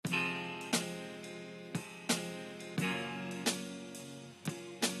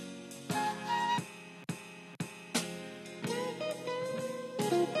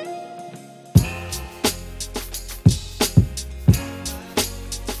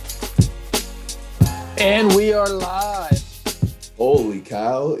And we are live. Holy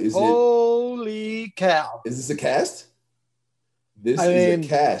cow. Holy cow. Is this a cast? This is a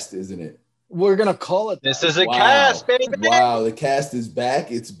cast, isn't it? We're going to call it that. This is a cast, baby. Wow, the cast is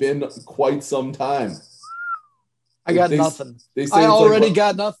back. It's been quite some time. I got nothing. They say I already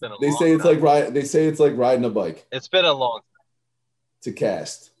got nothing. They say it's like riding a bike. It's been a long time. To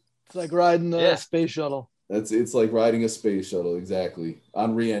cast. It's like riding a space shuttle. It's like riding a space shuttle, exactly.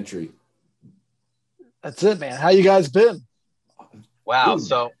 On re-entry. That's it, man. How you guys been? Wow,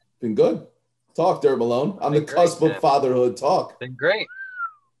 Dude, been good. Talk, Dirt Malone. On the cusp of fatherhood. Talk. Been great.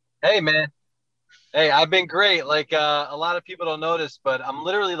 Hey, man. Hey, I've been great. Like a lot of people don't notice, but I'm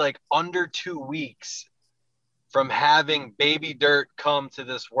literally like under 2 weeks from having baby Dirt come to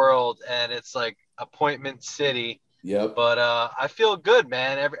this world, and it's like appointment city. Yep. But I feel good,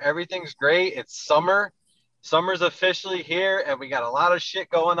 man. Everything's great. It's summer. Summer's officially here, and we got a lot of shit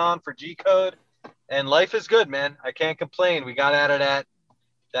going on for GCode. And life is good, man. I can't complain. We got out of that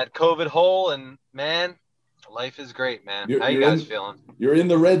COVID hole, and, man, life is great, man. How you guys feeling? You're in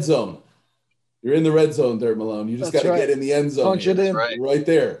the red zone. You're in the red zone, Dirt Malone. You just got to get in the end zone. Punch it in. Right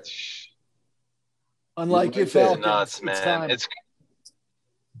there. Unlike your Falcons. Nuts, man.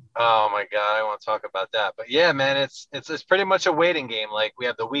 Oh, my God. I want to talk about that. But, yeah, man, it's pretty much a waiting game. Like, we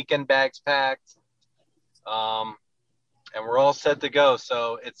have the weekend bags packed, and we're all set to go.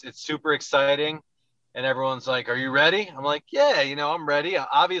 So it's super exciting. And everyone's like, are you ready? I'm like, yeah, I'm ready.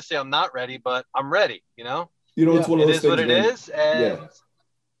 Obviously, I'm not ready, but I'm ready, It's one of those things. It is what it is.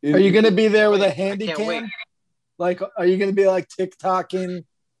 And are you going to be there with a handy cam? Like, are you going to be like TikToking?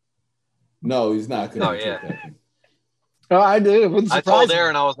 No, he's not going to be TikToking. Oh, I did. I told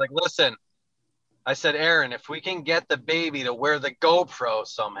Aaron, I was like, listen, I said, Aaron, if we can get the baby to wear the GoPro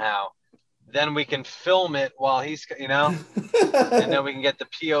somehow, then we can film it while he's, and then we can get the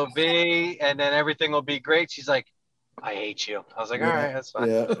POV, and then everything will be great. She's like, I hate you. I was like, all right, that's fine.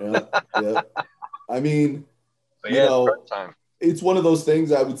 Yeah. I mean, time. It's one of those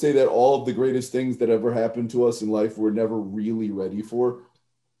things. I would say that all of the greatest things that ever happened to us in life we're never really ready for.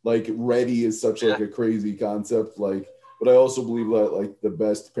 Like, ready is such like a crazy concept. Like, but I also believe that like the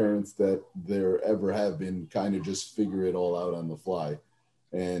best parents that there ever have been kind of just figure it all out on the fly,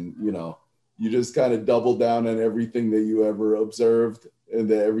 and you just kind of double down on everything that you ever observed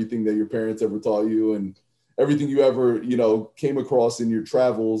and everything that your parents ever taught you and everything you ever, came across in your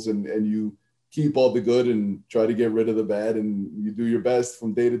travels, and you keep all the good and try to get rid of the bad, and you do your best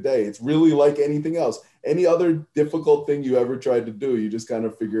from day to day. It's really like anything else. Any other difficult thing you ever tried to do, you just kind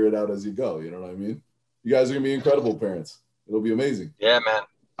of figure it out as you go. You know what I mean? You guys are going to be incredible parents. It'll be amazing. Yeah, man.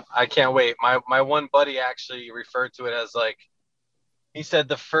 I can't wait. My one buddy actually referred to it as like, he said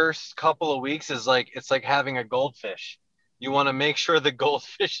the first couple of weeks is like, it's like having a goldfish. You want to make sure the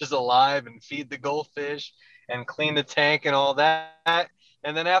goldfish is alive and feed the goldfish and clean the tank and all that.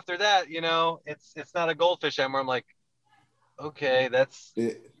 And then after that, it's not a goldfish anymore. I'm like, okay, that's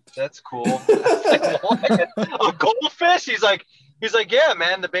cool. Like, a goldfish? He's like, yeah,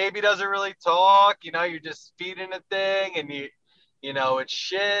 man, the baby doesn't really talk. You're just feeding a thing, and it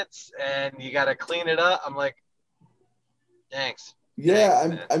shits and you got to clean it up. I'm like, thanks.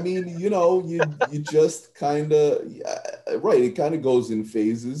 Yeah, I mean, you just kind of, right. It kind of goes in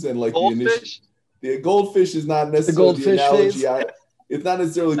phases, and like the goldfish is not necessarily the analogy. It's not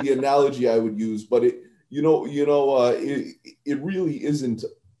necessarily the analogy I would use, but it really isn't.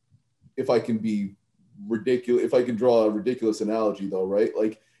 If I can be ridiculous, if I can draw a ridiculous analogy, though, right?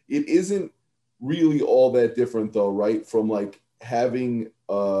 Like, it isn't really all that different, though, right? From like having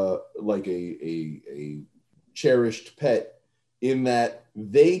like a cherished pet, in that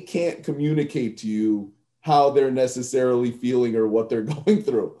they can't communicate to you how they're necessarily feeling or what they're going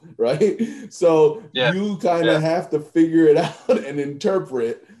through, right? So you kind of have to figure it out and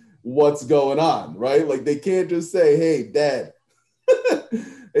interpret what's going on, right? Like, they can't just say, hey, Dad,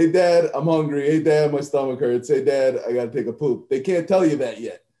 hey, Dad, I'm hungry. Hey, Dad, my stomach hurts. Hey, Dad, I got to take a poop. They can't tell you that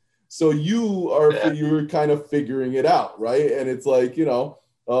yet. So you're kind of figuring it out, right? And it's like,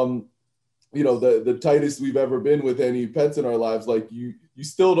 the tightest we've ever been with any pets in our lives, like you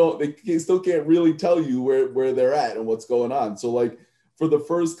still can't really tell you where they're at and what's going on. So like for the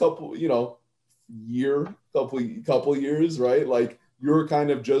first couple years, right? Like, you're kind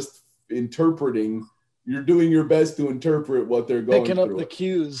of just interpreting, you're doing your best to interpret what they're going through. Picking up the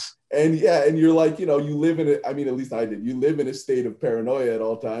cues. And you're like, you live in it. I mean, at least I did. You live in a state of paranoia at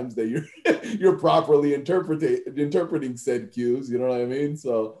all times that you're properly interpreting said cues. You know what I mean?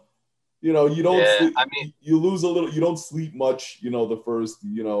 So, you don't sleep, you lose a little, you don't sleep much, the first,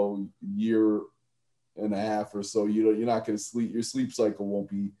 year and a half or so. You're not going to sleep. Your sleep cycle won't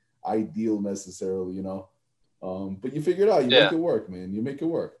be ideal necessarily, you know. But you figure it out. You make it work, man. You make it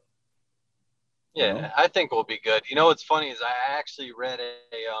work. Yeah, you know? I think we'll be good. You know what's funny is I actually read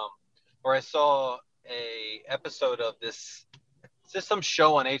or I saw a episode of this. It's just some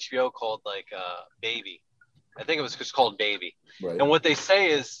show on HBO called like Baby. I think it was just called Baby. Right. And what they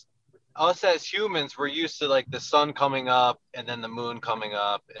say is, us as humans, we're used to like the sun coming up and then the moon coming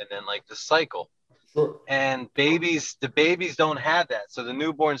up and then like the cycle. Sure. And the babies don't have that. So the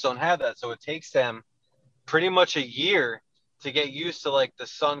newborns don't have that. So it takes them pretty much a year to get used to like the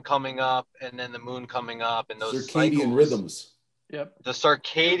sun coming up and then the moon coming up and those circadian cycles. Rhythms. Yep. The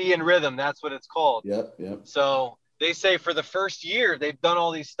circadian rhythm, that's what it's called. Yep. So they say for the first year, they've done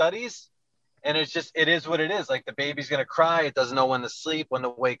all these studies, and it is what it is. Like the baby's going to cry. It doesn't know when to sleep, when to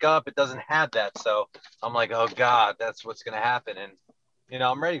wake up. It doesn't have that. So I'm like, oh God, that's what's going to happen. And, you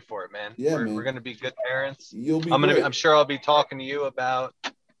know, I'm ready for it, man. Yeah, we're going to be good parents. You'll be I'm sure I'll be talking to you about,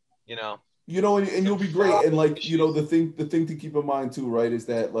 you know, and you'll be great. And like, you know, the thing to keep in mind too, right, is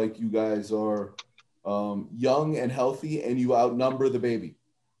that like you guys are young and healthy and you outnumber the baby.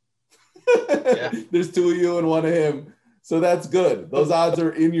 Yeah. There's 2 of you and 1 of him. So that's good. Those odds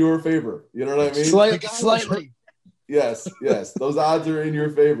are in your favor. You know what I mean? Slightly. Yes. Those odds are in your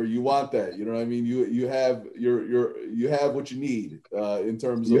favor. You want that. You know what I mean? You have you have what you need in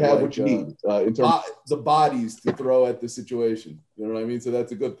terms of the bodies to throw at the situation. You know what I mean? So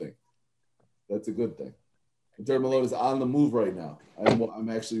that's a good thing. And Derek Malone is on the move right now. I'm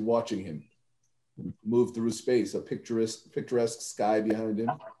actually watching him move through space. A picturesque sky behind him.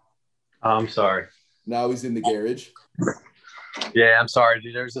 I'm sorry. Now he's in the garage. Yeah, I'm sorry,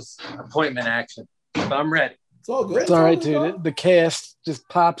 dude. There's this appointment action, but I'm ready. It's all good. It's all right, dude. The cast just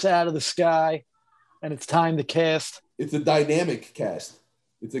pops out of the sky, and it's time to cast. It's a dynamic cast.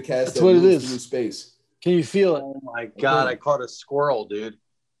 It's a cast that moves through space. Can you feel it? Oh my God! I caught a squirrel, dude.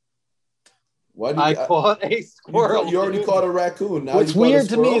 I caught a squirrel. You already caught a raccoon. Now what's weird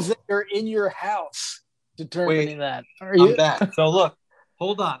to me is that you're in your house determining that. I'm back. So look.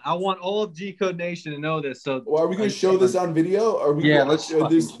 Hold on. I want all of GCode Nation to know this. So, are we going to show this on video? Let's show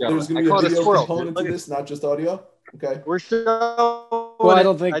there's going to be a video component to this, not just audio? Okay. We're showing. Well, I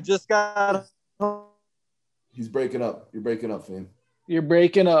don't think. I just got. He's breaking up. You're breaking up, fam. You're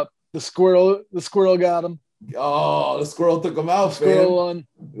breaking up. The squirrel got him. Oh, the squirrel took him out, squirrel won.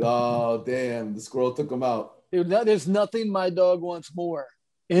 Oh, damn. The squirrel took him out. Dude, there's nothing my dog wants more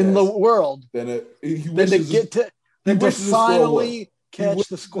in the world than to finally catch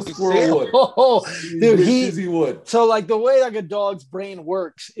the squirrel. Oh, dude, he would. So like the way like a dog's brain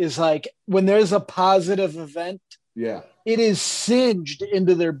works is like when there's a positive event, it is singed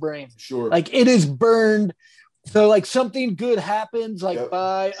into their brain. Sure. Like it is burned. So like something good happens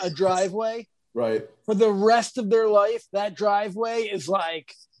by a driveway. Right. For the rest of their life, that driveway is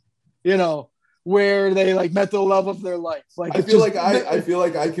like, you know, where they like met the love of their life. Like I feel like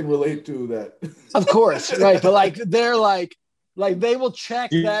I can relate to that. Of course, right. But like they're like they will check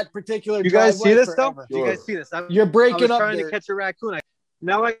that particular. You guys see this forever. though? Sure. You guys see this? You're breaking up. Trying to catch a raccoon.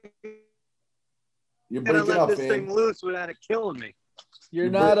 You're breaking up, this thing loose without it killing me. You're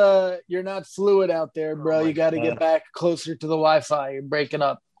not fluid out there, bro. You got to get back closer to the Wi-Fi. You're breaking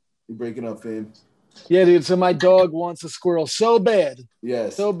up. You're breaking up, fam. Yeah, dude. So my dog wants a squirrel so bad.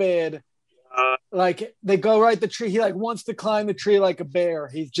 Yes. So bad. Like they go right the tree. He like wants to climb the tree like a bear.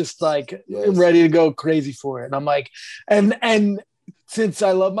 He's just like ready to go crazy for it. And I'm like, and since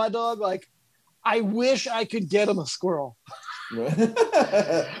I love my dog, like I wish I could get him a squirrel. I'm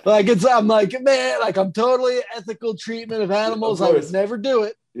like, man, like I'm totally ethical treatment of animals. I would never do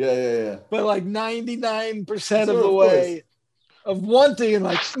it. Yeah. But like 99% of the way of wanting,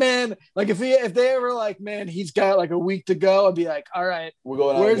 like, man, like if they ever like, man, he's got like a week to go, I'd be like, all right, we're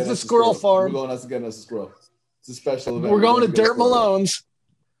going. Where's the squirrel farm? We're going out to get us a squirrel. It's a special event. We're going to Dirt Malone's.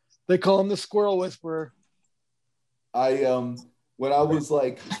 They call him the Squirrel Whisperer. When I was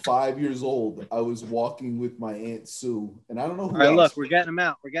like 5 years old, I was walking with my Aunt Sue, and I don't know who. All right, look, we're getting him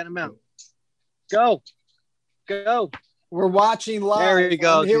out. Go. We're watching live. There he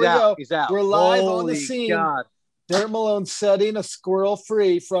goes. Here we go. He's out. We're live on the scene. God. Dirt Malone setting a squirrel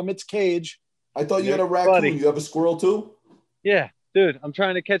free from its cage. I thought you had a raccoon. Buddy. You have a squirrel too? Yeah, dude. I'm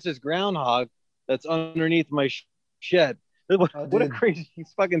trying to catch this groundhog that's underneath my shed. What a crazy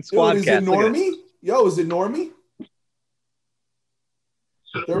fucking Squadkast. Is it Normie? Is it Normie?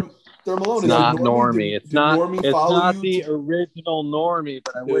 They're Malone. It's not Normie. It's not the original Normie,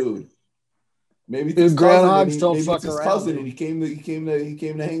 but I would. Maybe it's groundhogs don't fuck his around. Cousin, and he came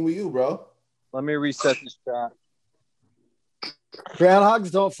to hang with you, bro. Let me reset this shot.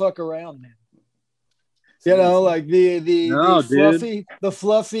 Groundhogs don't fuck around, man. You know, like No, the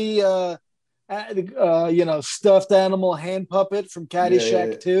fluffy stuffed animal hand puppet from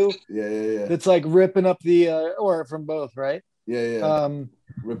Caddyshack 2. Yeah. That's like ripping up the or from both, right? Yeah.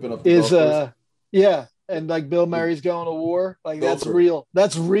 Ripping up the Is golf course. yeah, and like Bill Murray's going to war. Like that's Gopher. real.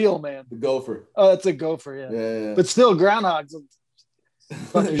 That's real, man. The gopher. Oh, that's a gopher, yeah. Yeah. But still, groundhogs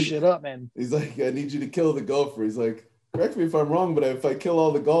fucking shit up, man. He's like, I need you to kill the gopher. He's like, correct me if I'm wrong, but if I kill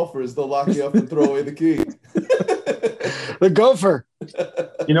all the golfers, they'll lock me up and throw away the key. The gopher.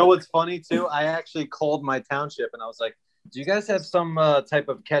 You know what's funny too? I actually called my township and I was like, do you guys have some type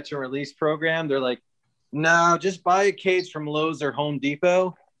of catch and release program? They're like, no, just buy a cage from Lowe's or Home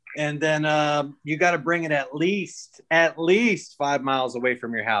Depot. And then you got to bring it at least 5 miles away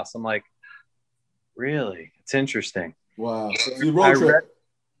from your house. I'm like, really? It's interesting. Wow. So the road trip.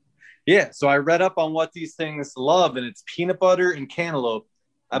 So I read up on what these things love, and it's peanut butter and cantaloupe.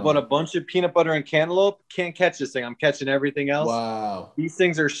 I bought a bunch of peanut butter and cantaloupe. Can't catch this thing. I'm catching everything else. Wow. These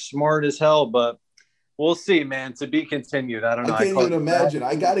things are smart as hell, but we'll see, man. To be continued. I don't know. I can't even imagine.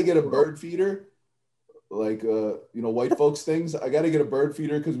 I got to get a bird feeder, like white folks things. I got to get a bird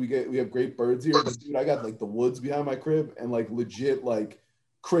feeder because we have great birds here. But dude, I got like the woods behind my crib and like legit like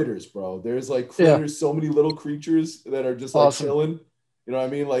critters, bro. There's like critters, so many little creatures that are just like chilling. You know what I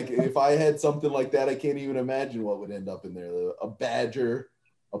mean? Like if I had something like that, I can't even imagine what would end up in there. A badger,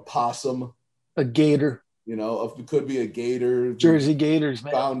 a possum, a gator. You know, it could be a gator. Jersey Gators,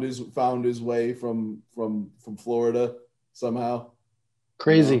 man. Found his way from Florida somehow.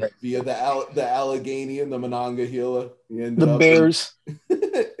 Crazy. Via the Allegheny and the Monongahela. The bears.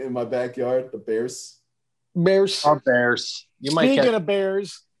 In my backyard, the bears. Our bears. Speaking of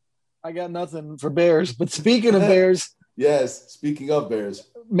bears, I got nothing for bears. But speaking of bears. Yes, speaking of bears.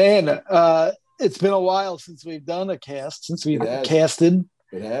 Man, it's been a while since we've done a cast, since we've casted.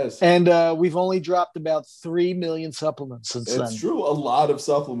 It has. And we've only dropped about 3 million supplements since then. It's true. A lot of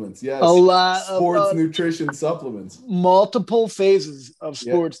supplements. Yes. A lot sports nutrition supplements. Multiple phases of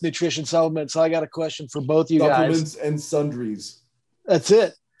sports nutrition supplements. So I got a question for both you guys. Supplements and sundries. That's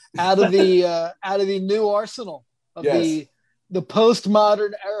it. Out of the new arsenal of the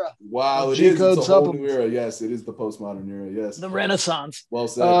postmodern era. Wow, it is. It's a whole new era. Yes, it is the postmodern era. Yes. The Renaissance. Well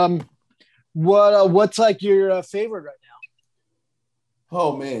said. What's like your favorite right now?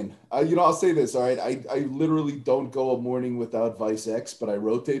 Oh man, I'll say this. All right, I literally don't go a morning without Vice X, but I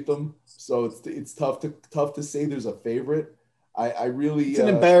rotate them, so it's tough to say there's a favorite. I really it's an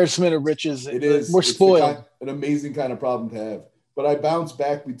embarrassment of riches. It is. We're spoiled. An amazing kind of problem to have. But I bounce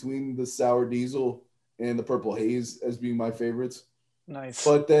back between the Sour Diesel and the Purple Haze as being my favorites. Nice.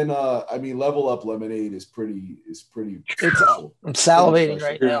 But then Level Up Lemonade is pretty. I'm salivating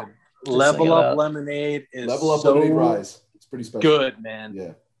right now. Level Up Lemonade is Lemonade Rise. It's pretty special. Good, man.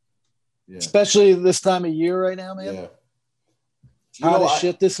 Yeah. Especially this time of year right now, man. Yeah. Hot as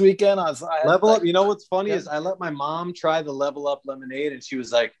shit this weekend. Level Up. You know what's funny is I let my mom try the Level Up Lemonade, and she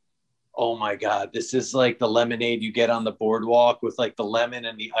was like, "Oh my god, this is like the lemonade you get on the boardwalk with like the lemon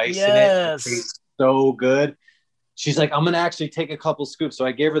and the ice in it. It tastes so good." She's like, "I'm gonna actually take a couple scoops." So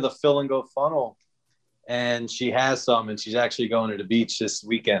I gave her the fill and go funnel, and she has some, and she's actually going to the beach this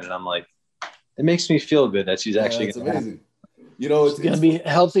weekend. And I'm like, it makes me feel good that she's actually. It's amazing. It's gonna be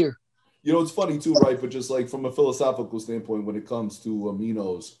healthier. It's funny too, right? But just like from a philosophical standpoint, when it comes to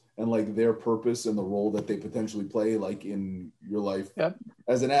aminos and like their purpose and the role that they potentially play, like in your life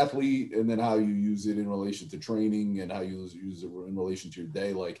as an athlete, and then how you use it in relation to training and how you use it in relation to your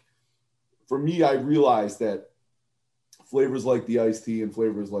day. Like for me, I realized that flavors like the iced tea and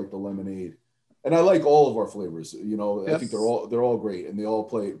flavors like the lemonade, and I like all of our flavors. I think they're all great, and they all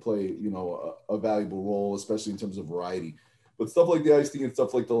play a valuable role, especially in terms of variety. But stuff like the iced tea and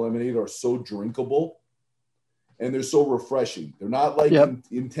stuff like the lemonade are so drinkable, and they're so refreshing. They're not like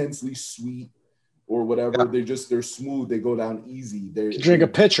intensely sweet or whatever. They're smooth. They go down easy. Drink a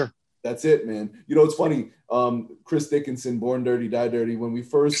pitcher. That's it, man. It's funny. Chris Dickinson, Born Dirty, Die Dirty, when we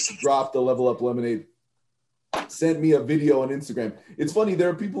first dropped the Level Up Lemonade, sent me a video on Instagram. It's funny. There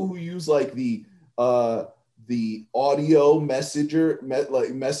are people who use like the audio messenger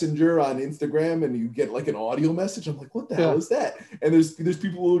on Instagram, and you get like an audio message. I'm like, what the hell is that? And there's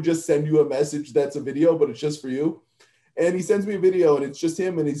people who just send you a message that's a video, but it's just for you. And he sends me a video, and it's just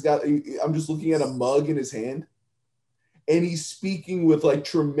him, and I'm just looking at a mug in his hand, and he's speaking with like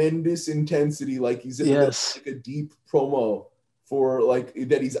tremendous intensity, like he's in like a deep promo for like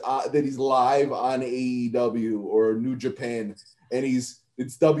that he's live on AEW or New Japan, and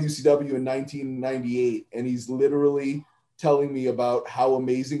it's WCW in 1998, and he's literally telling me about how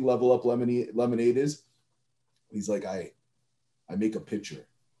amazing Level Up Lemonade is. He's like, I make a pitcher,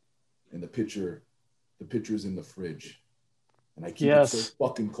 and the pitcher the pitcher's in the fridge. And I keep it so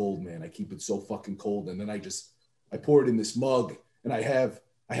fucking cold, man. I keep it so fucking cold. And then I pour it in this mug, and I have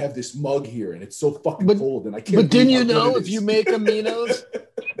this mug here, and it's so fucking cold, and I can't. But didn't you know if you make aminos,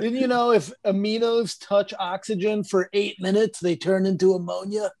 didn't you know if aminos touch oxygen for 8 minutes, they turn into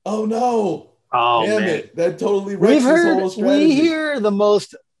ammonia? Oh no! Oh damn man. it! That totally wrecks this whole strategy. We hear the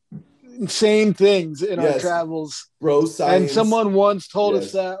most insane things in our travels, bro. Science. And someone once told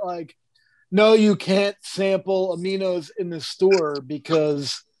us that, like, no, you can't sample aminos in the store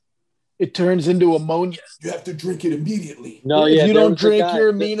because it turns into ammonia. You have to drink it immediately. No, if you don't drink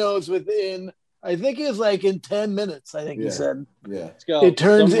your aminos within, I think it was like in 10 minutes, I think he said. Yeah. Let's go. It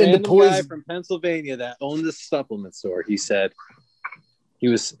turns into poison. Guy from Pennsylvania that owned this supplement store, he said, he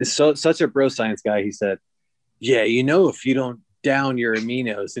was such a bro science guy. He said, yeah, you know, if you don't down your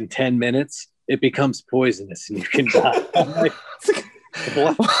aminos in 10 minutes, it becomes poisonous and you can die. Like,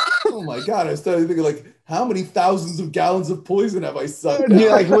 oh my God. I started thinking, like, how many thousands of gallons of poison have I sucked down?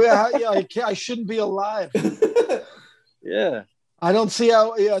 I shouldn't be alive. Yeah. I don't see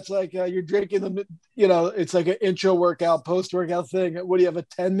how, it's like you're drinking them, it's like an intro workout, post-workout thing. What do you have, a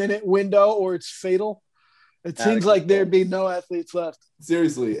 10-minute window or it's fatal? It seems like there'd be no athletes left.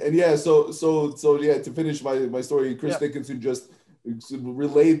 Seriously. And so to finish my story, Chris Dickinson just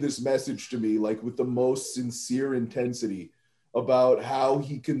relayed this message to me, like, with the most sincere intensity about how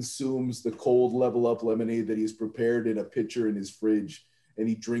he consumes the cold Level Up lemonade that he's prepared in a pitcher in his fridge, and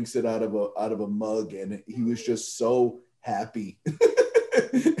he drinks it out of a mug, and he was just so happy. And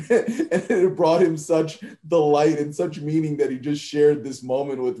it brought him such delight and such meaning that he just shared this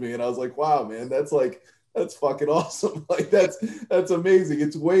moment with me, and I was like, wow, man, that's fucking awesome. Like, that's amazing.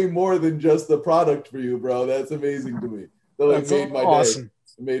 It's way more than just the product for you, bro. That's amazing to me. That made my day. It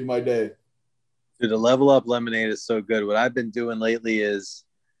made my day. Dude, the Level Up lemonade is so good. What I've been doing lately is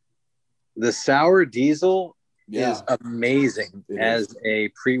the sour diesel is amazing as a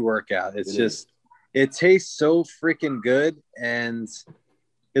pre-workout. It tastes so freaking good, and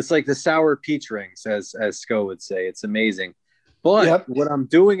it's like the sour peach rings, as Sco would say. It's amazing. But what I'm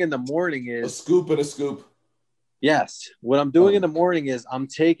doing in the morning is a scoop and a scoop. Yes. What I'm doing in the morning is I'm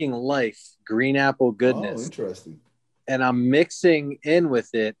taking Life green apple goodness. Oh, interesting. And I'm mixing in with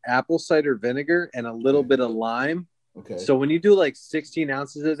it apple cider vinegar and a little bit of lime. Okay. So when you do like 16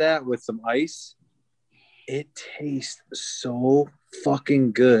 ounces of that with some ice, it tastes so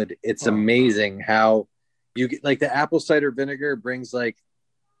fucking good. It's amazing how you get, like, the apple cider vinegar brings like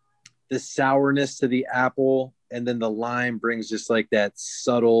the sourness to the apple, and then the lime brings just like that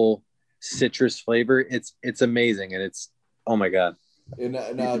subtle citrus flavor. It's amazing, and it's, oh my God. And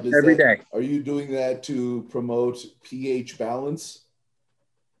now every day. Are you doing that to promote pH balance?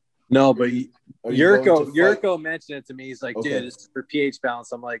 No, but Yurko mentioned it to me. He's like, dude, this is for pH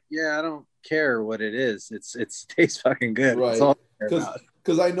balance. I'm like, yeah, I don't care what it is. It tastes fucking good. Right.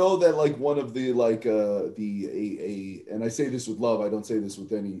 Because I know that, like, one of the, like, and I say this with love, I don't say this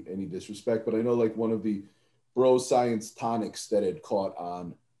with any disrespect, but I know, like, one of the bro science tonics that had caught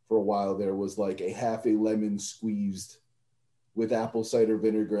on for a while there was like a half a lemon squeezed with apple cider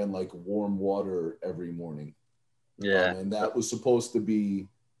vinegar and like warm water every morning. Yeah. And that was supposed to be,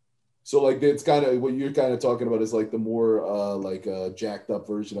 so like, it's kind of what you're kind of talking about is like the more jacked up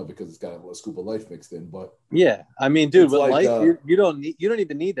version of it, because it's got a scoop of Life mixed in. But yeah, I mean, dude, with like, Life, you don't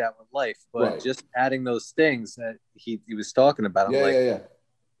even need that with Life, but just adding those things that he was talking about. I'm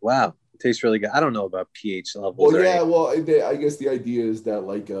wow, it tastes really good. I don't know about pH levels. Well, I guess the idea is that,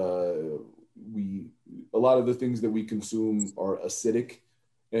 like, a lot of the things that we consume are acidic,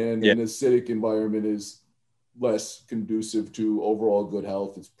 and an acidic environment is less conducive to overall good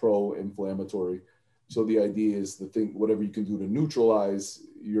health. It's pro-inflammatory. So the idea is whatever you can do to neutralize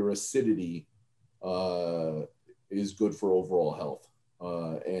your acidity is good for overall health.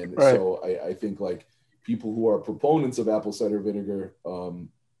 So I think, like, people who are proponents of apple cider vinegar,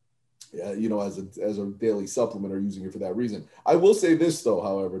 as a daily supplement, are using it for that reason. I will say this though,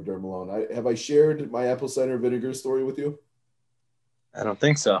 however, Dermalone, have I shared my apple cider vinegar story with you? I don't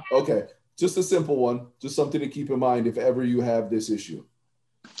think so. Okay. Just a simple one, just something to keep in mind if ever you have this issue.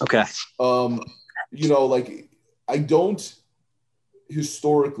 Okay. Like, I don't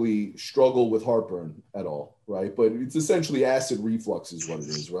historically struggle with heartburn at all, right? But it's essentially acid reflux is what it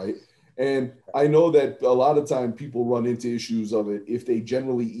is, right? And I know that a lot of time people run into issues of it if they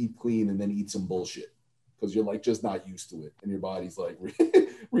generally eat clean and then eat some bullshit, because you're like just not used to it and your body's like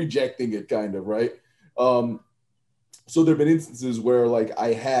rejecting it, kind of, right? So there have been instances where, like,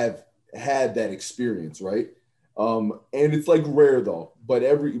 I have had that experience, right? And it's like rare though, but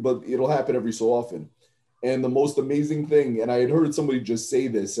it'll happen every so often. And the most amazing thing, and I had heard somebody just say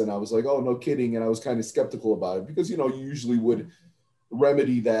this, and I was like, oh, no kidding. And I was kind of skeptical about it because, you know, you usually would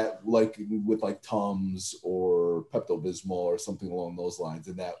remedy that like with like Tums or Pepto-Bismol or something along those lines.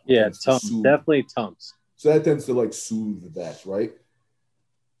 And that Tums, definitely Tums. So that tends to like soothe that, right?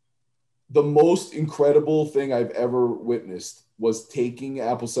 The most incredible thing I've ever witnessed was taking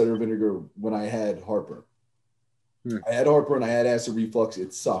apple cider vinegar when I had heartburn. I had heartburn, I had acid reflux,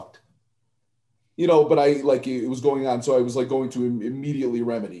 it sucked. You know, but I like it was going on, so I was like going to immediately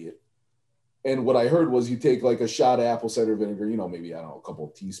remedy it. And what I heard was you take like a shot of apple cider vinegar, you know, maybe, I don't know, a couple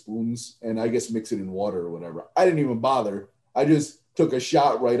of teaspoons, and I guess mix it in water or whatever. I didn't even bother. I just took a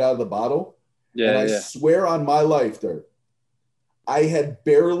shot right out of the bottle. And I swear on my life, Dirt, I had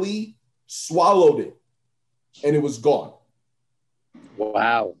barely swallowed it and it was gone.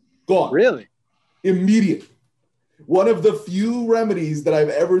 Wow. Gone. Really? Immediate. One of the few remedies that I've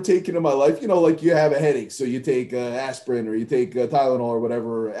ever taken in my life, you know, like you have a headache, so you take aspirin or you take Tylenol or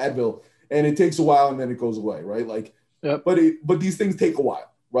whatever, Advil, and it takes a while and then it goes away, right? Like, but these things take a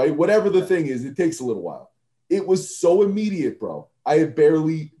while, right? Whatever the thing is, it takes a little while. It was so immediate, bro. I had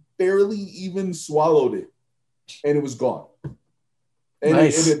barely even swallowed it, and it was gone. And,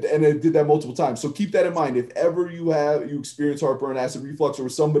 nice. and it did that multiple times. So keep that in mind. If ever you experience heartburn, acid reflux, or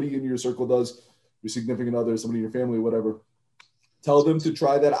somebody in your circle does, your significant other, somebody in your family, whatever, tell them to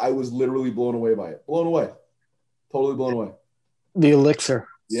try that. I was literally blown away by it. Blown away. Totally blown away. The elixir.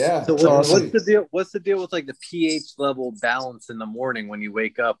 Yeah. So what's the deal? What's the deal with like the pH level balance in the morning when you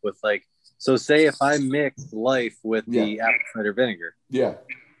wake up with like, so say if I mix Life with the apple cider vinegar. Yeah.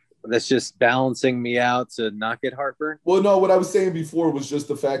 That's just balancing me out to not get heartburn? Well, no, what I was saying before was just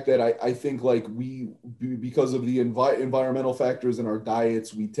the fact that I think like because of the environmental factors in our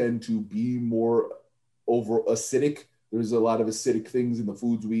diets, we tend to be more over acidic. There's a lot of acidic things in the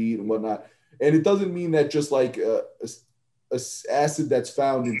foods we eat and whatnot. And it doesn't mean that just like acid that's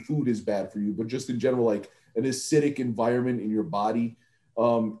found in food is bad for you, but just in general, like an acidic environment in your body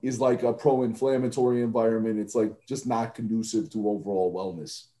is like a pro-inflammatory environment. It's like just not conducive to overall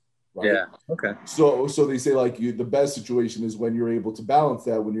wellness. Right? Yeah. Okay. So they say like the best situation is when you're able to balance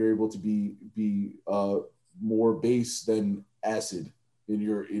that, when you're able to be more base than acid in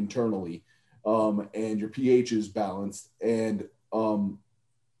your internally, and your pH is balanced, and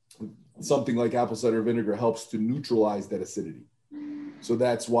something like apple cider vinegar helps to neutralize that acidity. So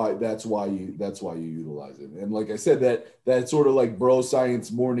that's why you utilize it. And like I said, that sort of like bro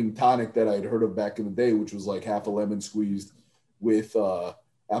science morning tonic that I'd heard of back in the day, which was like half a lemon squeezed with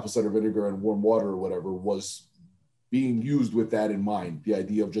apple cider vinegar and warm water or whatever, was being used with that in mind. The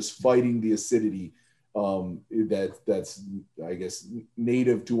idea of just fighting the acidity that's I guess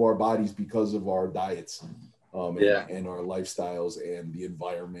native to our bodies because of our diets and our lifestyles and the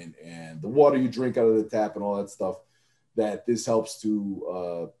environment and the water you drink out of the tap and all that stuff, that this helps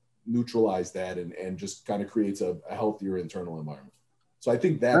to neutralize that and just kind of creates a healthier internal environment. So I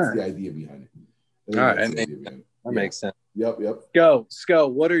think that's the idea behind it. All right. That makes sense. Yep. Sco,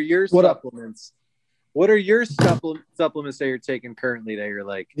 what are your supplements? What are your supplements that you're taking currently that you're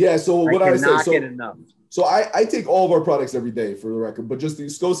like, so what I say, get enough. So I take all of our products every day, for the record, but just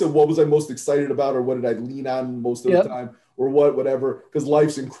Sco said, what was I most excited about, or what did I lean on most of the time, or whatever, because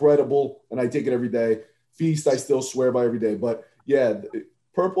Life's incredible and I take it every day. Feast I still swear by every day, but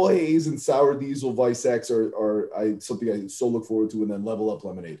Purple Haze and Sour Diesel Vice X are something I so look forward to, and then Level Up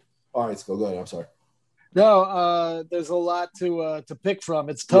Lemonade. All right, Sco, go ahead. I'm sorry. No, there's a lot to pick from.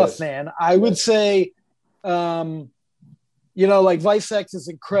 It's tough, man. I would say, like Vice X is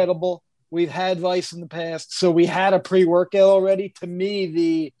incredible. We've had Vice in the past, so we had a pre-workout already. To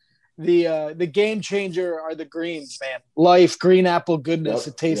me, the game changer are the greens, man. Life green apple goodness.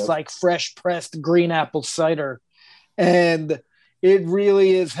 It tastes like fresh pressed green apple cider, and it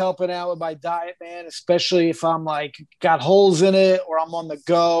really is helping out with my diet, man. Especially if I'm like got holes in it or I'm on the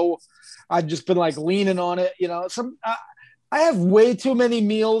go. I've just been like leaning on it, I have way too many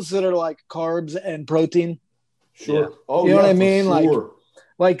meals that are like carbs and protein. Sure. Yeah. Oh, you know what I mean? Sure.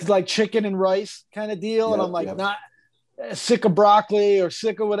 Like chicken and rice kind of deal. And I'm like, not sick of broccoli or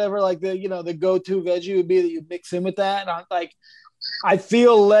sick of whatever, like the go-to veggie would be that you mix in with that. And I'm like, I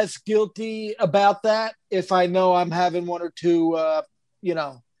feel less guilty about that if I know I'm having one or two,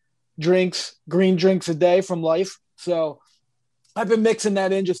 green drinks a day from Life. So I've been mixing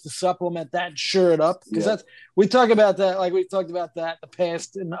that in just to supplement that and sure it up. Because we talked about that in the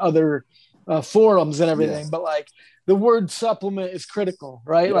past in other forums and everything. But like the word supplement is critical,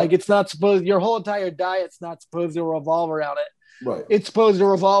 right? Yeah. Like it's not supposed, your whole entire diet's not supposed to revolve around it. Right. It's supposed to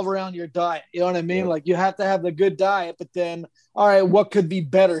revolve around your diet. You know what I mean? Yeah. Like you have to have the good diet, but then, all right, what could be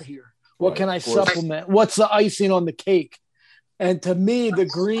better here? What can I supplement? What's the icing on the cake? And to me, the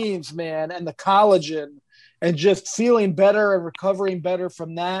greens, man, and the collagen, and just feeling better and recovering better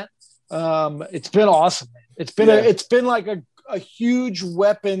from that, it's been awesome. Man. It's been like a huge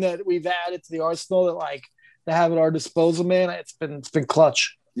weapon that we've added to the arsenal that like to have at our disposal, man. It's been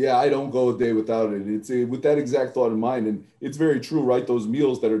clutch. Yeah, I don't go a day without it. It's with that exact thought in mind, and it's very true, right? Those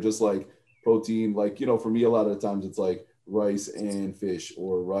meals that are just like protein, like for me, a lot of the times it's like rice and fish,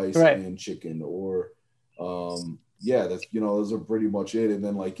 or rice and chicken, or that's those are pretty much it. And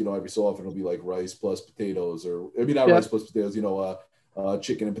then like every so often it'll be like rice plus potatoes, or not rice plus potatoes,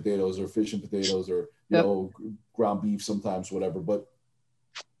 chicken and potatoes, or fish and potatoes, or ground beef sometimes, whatever. But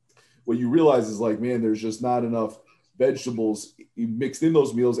what you realize is like, man, there's just not enough vegetables mixed in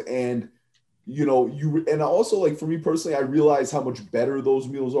those meals. And and also, like, for me personally, I realize how much better those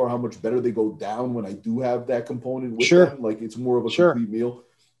meals are, how much better they go down when I do have that component with them. Like, it's more of a complete meal.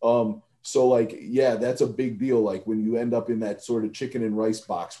 So like, that's a big deal. Like when you end up in that sort of chicken and rice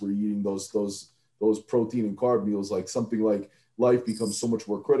box where you're eating those protein and carb meals, like something like life becomes so much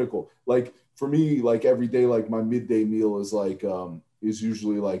more critical. Like for me, like every day, like my midday meal is like is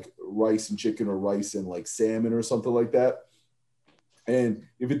usually like rice and chicken, or rice and like salmon or something like that. And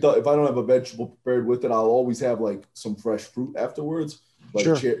if I don't have a vegetable prepared with it, I'll always have like some fresh fruit afterwards, like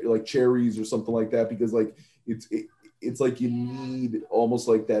like cherries or something like that, because like it's like you need almost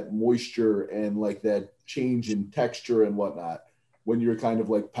like that moisture and like that change in texture and whatnot when you're kind of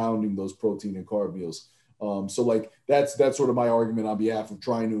like pounding those protein and carb meals. So like that's sort of my argument on behalf of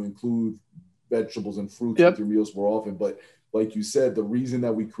trying to include vegetables and fruits with your meals more often. But like you said, the reason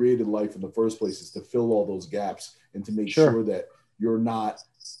that we created life in the first place is to fill all those gaps and to make sure that you're not,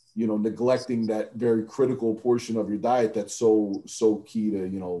 neglecting that very critical portion of your diet that's so key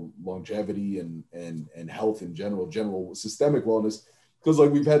to, longevity and health in general systemic wellness. Because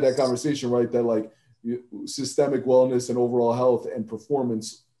like we've had that conversation, right? That like systemic wellness and overall health and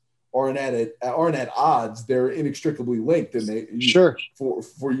performance aren't at odds. They're inextricably linked, and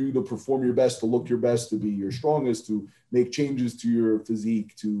for you to perform your best, to look your best, to be your strongest, to make changes to your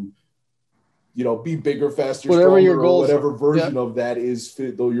physique, to be bigger, faster, whatever stronger, your goals, or whatever version of that is,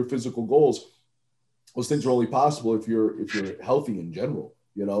 though your physical goals. Those things are only possible if you're healthy in general.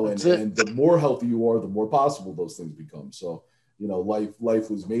 And the more healthy you are, the more possible those things become. So life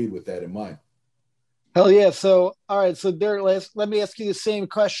was made with that in mind. Hell yeah. So, all right. So Derek, let me ask you the same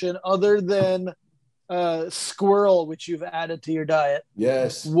question. Other than squirrel, which you've added to your diet.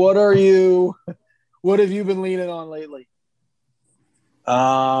 Yes. What have you been leaning on lately?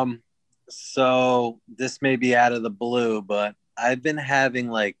 So this may be out of the blue, but I've been having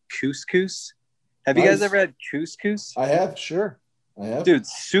like couscous. Have you guys ever had couscous? I have. Sure. I have. Dude,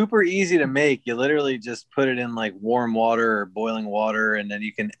 super easy to make. You literally just put it in like warm water or boiling water, and then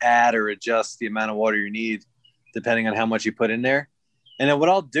you can add or adjust the amount of water you need depending on how much you put in there. And then what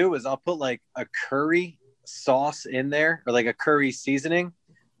I'll do is I'll put like a curry sauce in there, or like a curry seasoning,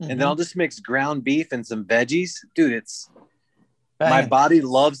 and then I'll just mix ground beef and some veggies. Dude, my body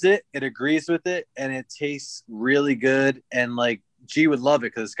loves it. It agrees with it, and it tastes really good. And like G would love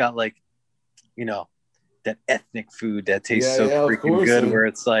it because it's got like, that ethnic food that tastes freaking good. Where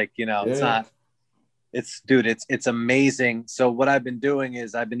it's like, it's amazing. So what I've been doing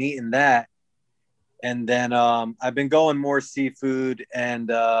is I've been eating that, and then I've been going more seafood, and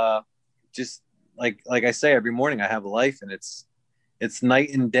just like I say, every morning I have life, and it's night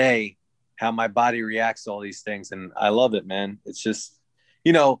and day how my body reacts to all these things. And I love it, man. It's just,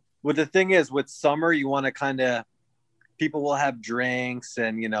 what the thing is with summer, you want to people will have drinks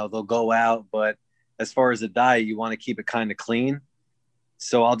and, they'll go out. But as far as the diet, you want to keep it kind of clean.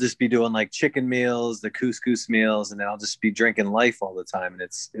 So I'll just be doing like chicken meals, the couscous meals, and then I'll just be drinking life all the time. And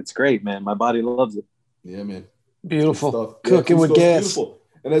it's great, man. My body loves it. Yeah, man. Beautiful. Cooking with gas. Beautiful.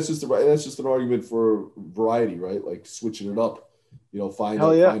 And that's just an argument for variety, right? Like switching it up. Find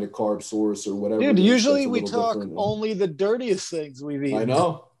a carb source or whatever. Dude, usually we talk only the dirtiest things we've eaten. I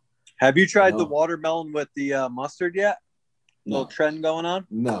know. Have you tried the watermelon with the mustard yet? No. Little trend going on?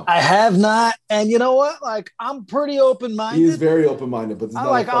 No. I have not. And you know what? Like, I'm pretty open-minded. He is very open-minded, but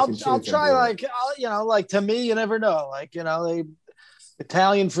I'll try, like to me, you never know. Like,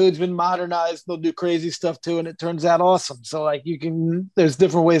 Italian food's been modernized. They'll do crazy stuff too, and it turns out awesome. So like there's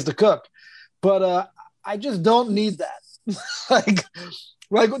different ways to cook. But I just don't need that.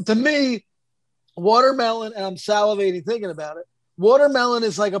 like to me, watermelon, and I'm salivating thinking about it. Watermelon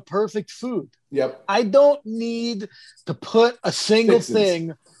is like a perfect food. Yep. I don't need to put a single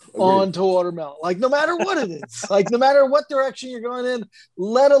thing onto watermelon. Like no matter what it is, like no matter what direction you're going in,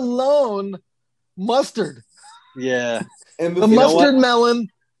 let alone mustard. Yeah. And the mustard melon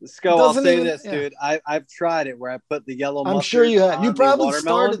Sco, I'll say this, dude. I've tried it where I put the yellow mustard. I'm sure you have. You probably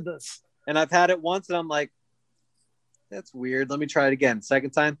started this. And I've had it once and I'm like, that's weird. Let me try it again.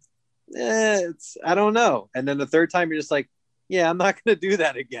 Second time, I don't know. And then the third time, you're just like, yeah, I'm not going to do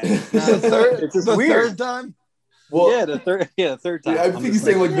that again. The third time? Well, the third time. I think you're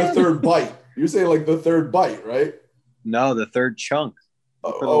saying like the third bite. You're saying like the third bite, right? No, the third chunk.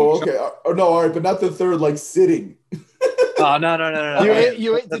 Okay. Oh, no, all right, but not the third like sitting. Oh, no.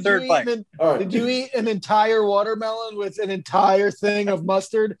 Did you eat an entire watermelon with an entire thing of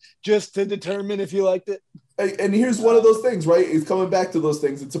mustard just to determine if you liked it? And here's one of those things, right? It's coming back to those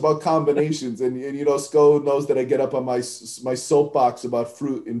things. It's about combinations. And you know, Sco knows that I get up on my soapbox about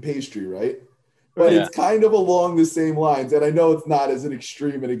fruit and pastry, right? But it's kind of along the same lines. And I know it's not as an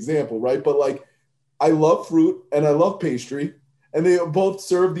extreme an example, right? But like, I love fruit and I love pastry. And they both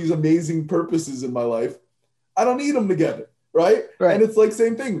serve these amazing purposes in my life. I don't eat them together, right? And it's like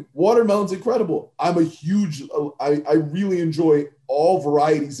same thing. Watermelon's incredible. I'm a huge, I really enjoy all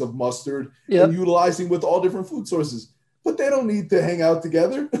varieties of mustard and utilizing with all different food sources. But they don't need to hang out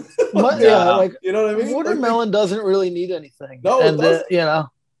together. Like you know what I mean? Watermelon doesn't really need anything. No, it doesn't. You know,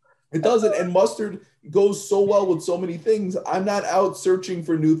 it doesn't. And mustard goes so well with so many things. I'm not out searching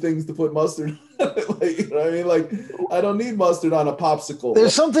for new things to put mustard. Like, you know what I mean? Like, I don't need mustard on a popsicle.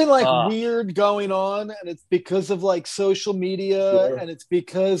 There's something like weird going on, and it's because of like social media, and it's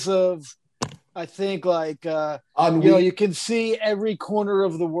because of, I think, like you can see every corner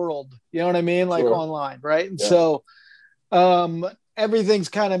of the world. You know what I mean? Like online, right? And so everything's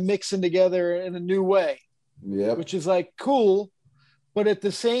kind of mixing together in a new way, which is like cool, but at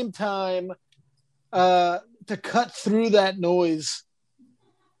the same time, to cut through that noise,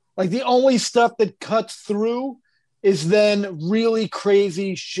 like the only stuff that cuts through is then really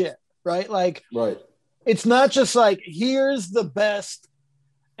crazy shit, right? Like, it's not just like, here's the best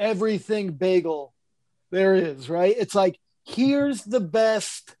everything bagel there is, right? It's like, here's the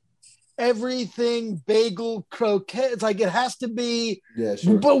best everything bagel croquette. It's like, it has to be, but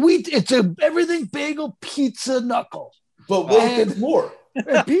it's a everything bagel pizza knuckle. But there's more.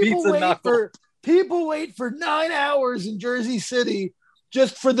 People wait for 9 hours in Jersey City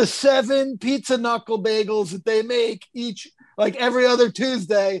just for the 7 pizza knuckle bagels that they make each, like every other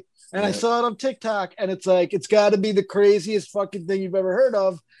Tuesday. And I saw it on TikTok, and it's like, it's got to be the craziest fucking thing you've ever heard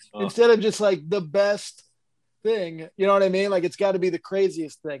of, instead of just like the best thing. You know what I mean? Like, it's got to be the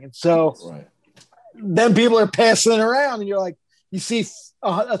craziest thing. And so then people are passing it around, and you're like, you see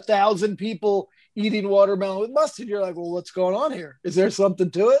 1,000 people eating watermelon with mustard. You're like, well, what's going on here? Is there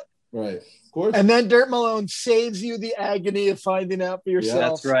something to it? Right. Of course. And then Dirt Malone saves you the agony of finding out for yourself. Yeah,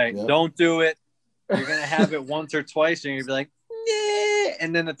 that's right. Yep. Don't do it. You're going to have it once or twice, and you'll be like, nah.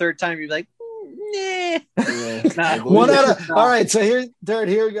 And then the third time, you're like, nah. All right, so here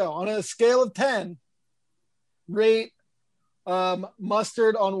we go. On a scale of 10, rate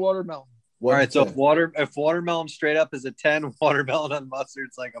mustard on watermelon. All right, so if watermelon straight up is a 10, watermelon on mustard,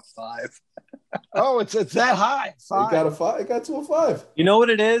 it's like a 5. Oh, it's that high. 5. It got a 5. It got to a 5. You know what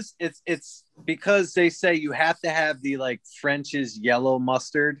it is? It's because they say you have to have the like French's yellow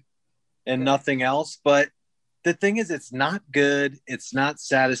mustard and nothing else. But the thing is, it's not good. It's not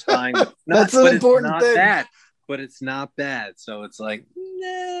satisfying. That's an important thing. But it's not bad. So it's like,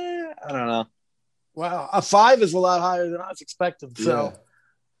 nah, I don't know. Wow, a 5 is a lot higher than I was expecting. So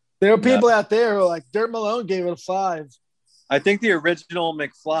there are people out there who are like, Dirt Malone gave it a 5. I think the original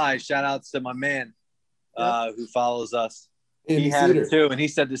McFly, shout outs to my man who follows us. He had it too. And he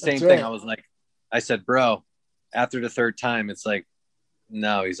said the same thing. I said, bro, after the third time, it's like,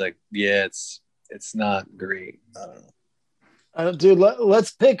 no. He's like, yeah, it's not great. I don't know. Dude,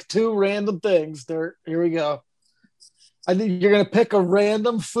 let's pick 2 random things. Here we go. I think you're going to pick a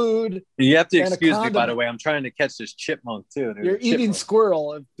random food. You have to excuse me, by the way. I'm trying to catch this chipmunk too. You're eating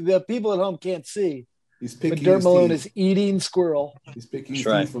squirrel. If the people at home can't see. He's picking. But Dirt Malone is eating squirrel. He's picking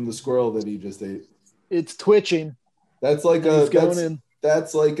teeth from the squirrel that he just ate. It's twitching. That's like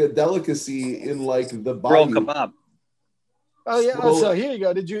that's like a delicacy in like the bayou. Kebab. Oh yeah. So here you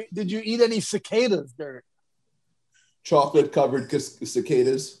go. Did you eat any cicadas, Dirt? Chocolate covered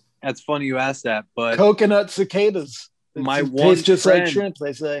cicadas. That's funny you asked that, but coconut cicadas. Tastes just like shrimp,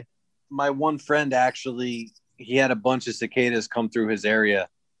 they say. My one friend actually, he had a bunch of cicadas come through his area,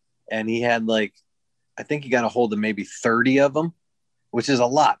 and he had like, I think he got a hold of maybe 30 of them, which is a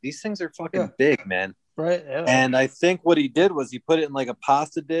lot. These things are fucking big, man. Right. Yeah. And I think what he did was he put it in like a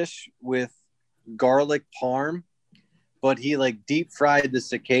pasta dish with garlic parm, but he like deep fried the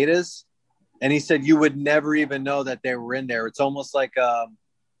cicadas, and he said you would never even know that they were in there. It's almost like not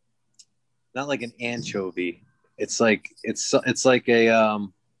like an anchovy. It's like a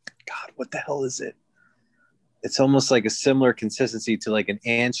God, what the hell is it? It's almost like a similar consistency to like an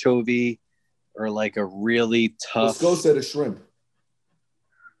anchovy or like a really tough. Let's go said a shrimp.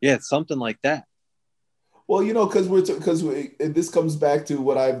 Yeah, it's something like that. Well, you know, because this comes back to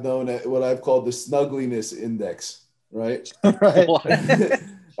what I've called the snuggliness index, right? Right.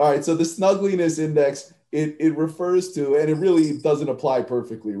 All right. So the snuggliness index, it refers to, and it really doesn't apply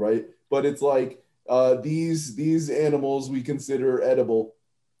perfectly, right? But it's like these animals we consider edible,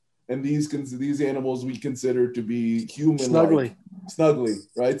 and these animals we consider to be human-like. Snuggly,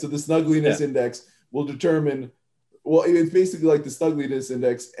 right? So the snuggliness index will determine. Well, it's basically like the snuggliness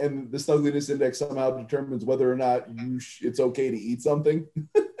index, and the snuggliness index somehow determines whether or not it's okay to eat something.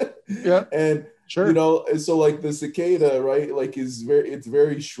 Yeah, and sure. You know, so like the cicada, right? Like it's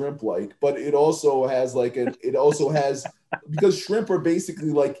very shrimp-like, but it also has because shrimp are basically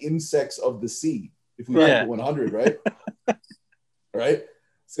like insects of the sea. If we keep it 100, right? Right.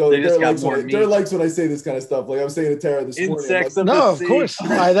 So Tara likes when I say this kind of stuff. Like I was saying to Tara this morning. Of course.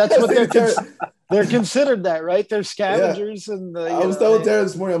 That's what they're considered that, right? They're scavengers. Yeah. And I was telling Tara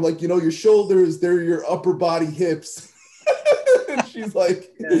this morning, I'm like, you know, your shoulders, they're your upper body hips. And she's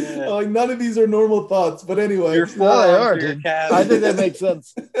like, like, none of these are normal thoughts. But anyway. Your forearms are your calves. I think that makes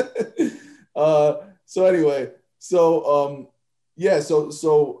sense. So anyway, so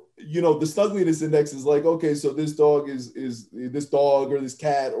you know, the snuggliness index is like, okay, so this dog is this dog or this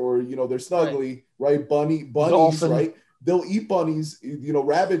cat, or, you know, they're snuggly, right? Bunnies, dolphin. Right? They'll eat bunnies. You know,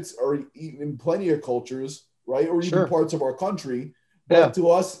 rabbits are eaten in plenty of cultures, right? Or even parts of our country. But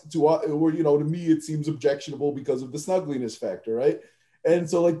to me, it seems objectionable because of the snuggliness factor, right? And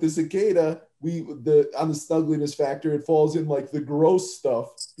so like the cicada, on the snuggliness factor, it falls in like the gross stuff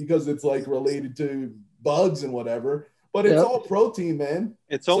because it's like related to bugs and whatever. But it's all protein, man.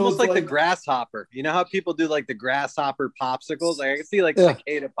 It's almost like the grasshopper. You know how people do like the grasshopper popsicles? Like I can see like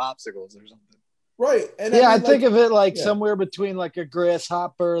cicada popsicles or something. Right. And I think of it like somewhere between like a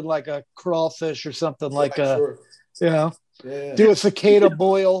grasshopper and like a crawfish or something like you know, do a cicada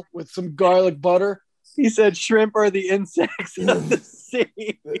boil with some garlic butter. He said shrimp are the insects of the sea.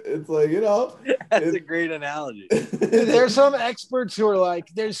 It's like, you know, that's a great analogy. There's some experts who are like,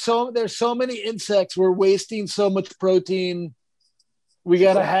 there's so many insects, we're wasting so much protein. We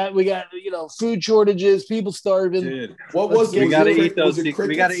got, you know, food shortages, people starving. Dude, what was it? We got to eat those.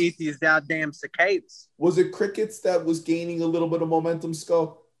 We got to eat these goddamn cicadas. Was it crickets that was gaining a little bit of momentum,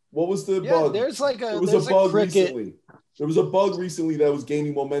 Skull? What was the bug? There's like there was a bug recently. There was a bug recently that was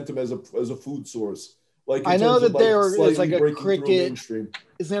gaining momentum as a food source. Like I know that there's like a cricket. Isn't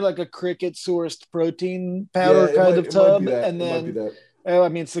there like a cricket sourced protein powder tub? And then I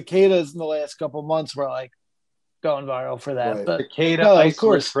mean, cicadas in the last couple of months were like going viral for that. Right. But cicada ice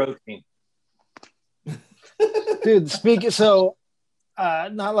protein. Dude,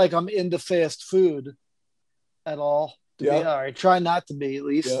 not like I'm into fast food at all. Try not to be at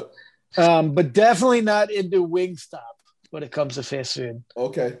least. But definitely not into Wingstop when it comes to fast food.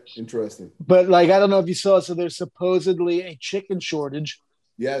 Okay, interesting. But like, I don't know if you saw, so there's supposedly a chicken shortage.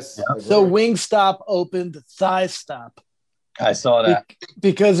 Yes. So Wingstop opened Thigh Stop. I saw that.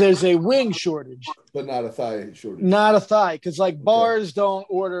 Because there's a wing shortage. But not a thigh shortage. Not a thigh, because like bars don't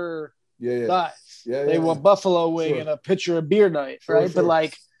order thighs. They want buffalo wing and a pitcher of beer night, right? But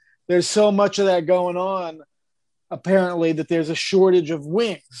like, there's so much of that going on, apparently, that there's a shortage of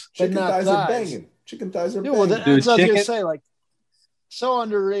wings. Chicken but not thighs are banging. Chicken thighs are banging. Well, that's what I was going to say. Like, so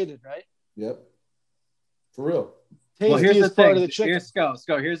underrated, right? Yep. For real. Well, here's the thing.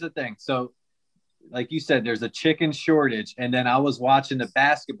 Here's the thing. So, like you said, there's a chicken shortage. And then I was watching the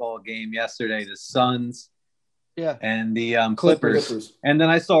basketball game yesterday, the Suns and the Clippers. And then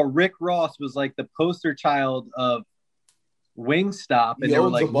I saw Rick Ross was like the poster child of Wingstop. And they were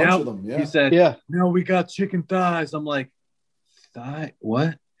like, no. He said, no, we got chicken thighs. I'm like, thigh?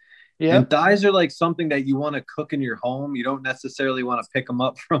 What? Yeah. And thighs are like something that you want to cook in your home. You don't necessarily want to pick them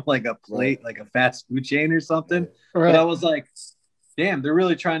up from like a plate, like a fast food chain or something. Right. But I was like, damn, they're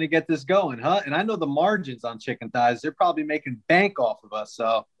really trying to get this going, huh? And I know the margins on chicken thighs. They're probably making bank off of us.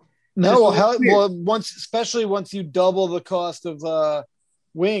 So especially once you double the cost of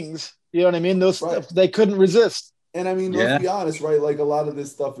wings, you know what I mean? Those they couldn't resist. And I mean, let's be honest, right? Like a lot of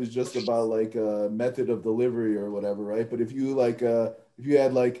this stuff is just about like a method of delivery or whatever, right? But if you like,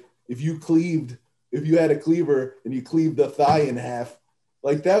 if you had a cleaver and you cleaved the thigh in half,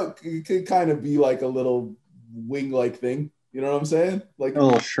 like that could kind of be like a little wing-like thing. You know what I'm saying? Like a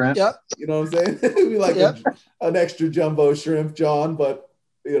little shrimp. Yep. You know what I'm saying? It'd be like an extra jumbo shrimp, John, but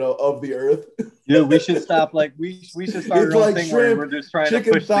you know, of the earth. Dude, we should stop. Like we should start it's like thing shrimp. Where we're just trying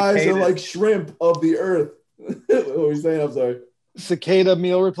chicken to push thighs are like shrimp of the earth. What were you saying? I'm sorry. cicada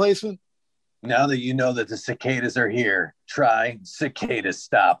meal replacement. Now that you know that the cicadas are here, try Cicada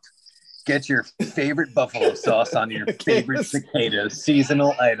Stop. Get your favorite buffalo sauce on your favorite cicadas,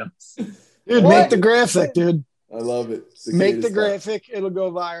 seasonal items. Dude, make the graphic, dude. I love it. Make the graphic. It'll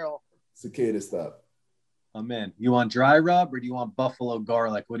go viral. Cicada Stop. Oh, man. You want dry rub or do you want buffalo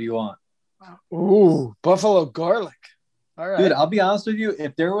garlic? What do you want? Ooh, buffalo garlic. All right. Dude, I'll be honest with you.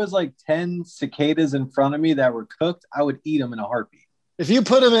 If there was like 10 cicadas in front of me that were cooked, I would eat them in a heartbeat. If you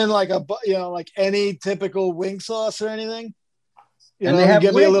put them in like like any typical wing sauce or anything, you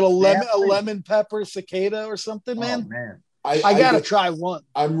give me a little lemon pepper cicada or something, man. Oh, man. I gotta try one.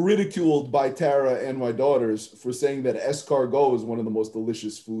 I'm ridiculed by Tara and my daughters for saying that escargot is one of the most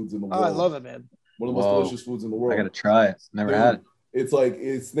delicious foods in the world. Oh, I love it, man. One of the most delicious foods in the world. I gotta try it. Never had it.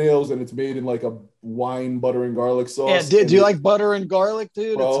 It's snails and it's made in like a wine butter and garlic sauce. Yeah, do you like butter and garlic,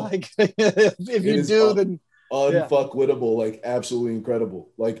 dude? Bro, it's like if you do, then unfuckwittable, like absolutely incredible,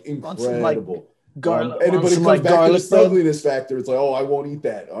 like incredible. Garlic. Anybody comes back to the snuggliness factor, it's like, oh, I won't eat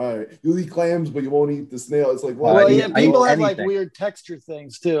that. All right, you'll eat clams, but you won't eat the snail. It's like, people have like weird texture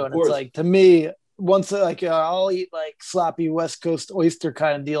things too, and it's like, to me, once like I'll eat like sloppy West Coast oyster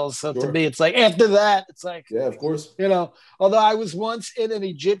kind of deals. So to me, it's like after that, it's like, yeah, of course. Although I was once in an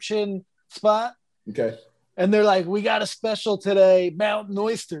Egyptian spot, okay, and they're like, we got a special today, mountain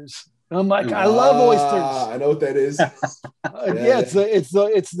oysters. And I'm like, I love oysters. I know what that is.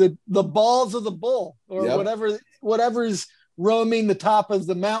 It's the balls of the bull or whatever's roaming the top of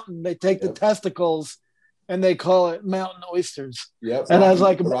the mountain. They take the testicles and they call it mountain oysters. Yep. And I was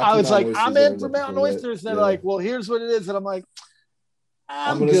like, I'm in for mountain oysters. And they're like, well, here's what it is. And I'm like,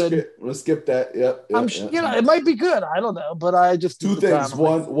 I'm good. I'm gonna skip that. Yep. It might be good. I don't know, but I just two things.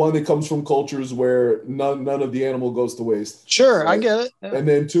 One, it comes from cultures where none of the animal goes to waste. Sure, right? I get it. Yeah. And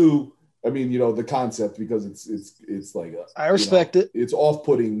then two, I mean, the concept, because it's like I respect it. It's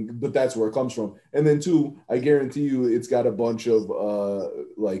off-putting, but that's where it comes from. And then two, I guarantee you, it's got a bunch of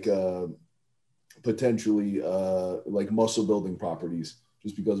potentially like muscle building properties,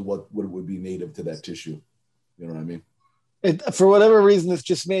 just because of what would be native to that tissue. You know what I mean? For whatever reason, it's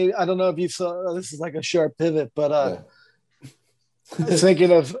just made. I don't know if you saw. This is like a sharp pivot, but I was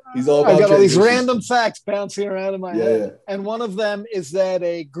thinking of. I got all these random facts bouncing around in my head, and one of them is that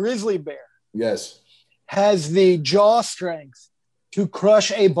a grizzly bear, has the jaw strength to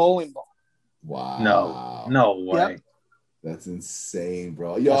crush a bowling ball. Wow! No way. Yep. That's insane,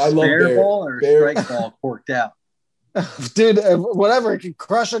 bro. Yo, I love bear ball or strike ball corked out. Dude, whatever, it can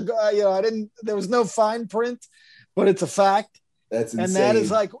crush a guy. There was no fine print, but it's a fact. That's insane. And that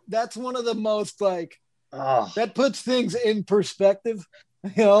is that's one of the most that puts things in perspective.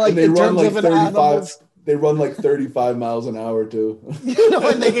 Like in terms of an animal. They run like 35 miles an hour too.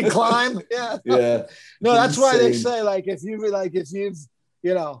 And they can climb. Yeah. Yeah. No, that's why they say if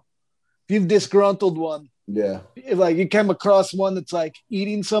you've disgruntled one. Yeah. Like you come across one that's like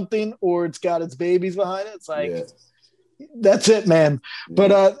eating something or it's got its babies behind it. It's like that's it, man.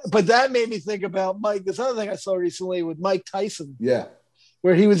 Yeah. But that made me think about Mike. This other thing I saw recently with Mike Tyson. Yeah.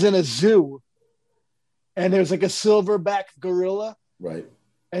 Where he was in a zoo and there's like a silverback gorilla. Right.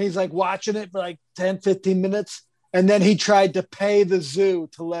 And he's like watching it for like 10, 15 minutes. And then he tried to pay the zoo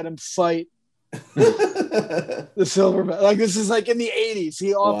to let him fight the silverback. Like this is like in the 80s.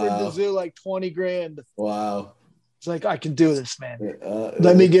 He offered the zoo like 20 grand. Wow. It's like, I can do this, man.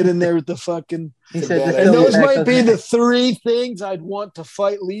 Let me get in there with the fucking. He said, and those might be the three things I'd want to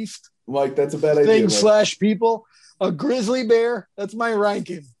fight least. Mike, that's a bad idea. Things / people. A grizzly bear. That's my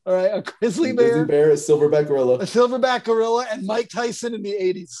ranking. All right. A grizzly bear, a silverback gorilla, and Mike Tyson in the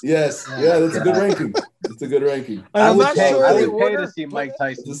 80s. Yes. Yeah, that's a good ranking. It's a good ranking. I would pay to see Mike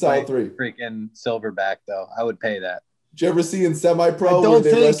Tyson. It's a solid 3. Freaking silverback, though. I would pay that. Did you ever see in semi-pro where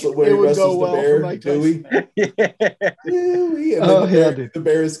he wrestles the bear, Dewey? Dewey, and the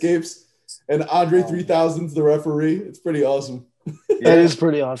bear escapes, and Andre 3000's the referee. It's pretty awesome. That is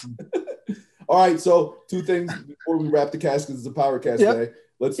pretty awesome. All right, so 2 things before we wrap the cast, because it's a PowerKast today.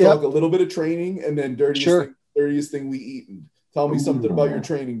 Let's talk a little bit of training and then dirtiest thing we eaten. Tell me something about your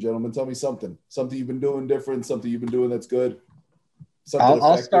training, gentlemen. Tell me something. Something you've been doing different, something you've been doing that's good.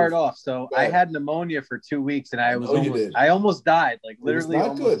 I'll start off. So I had pneumonia for 2 weeks and I almost died. Like literally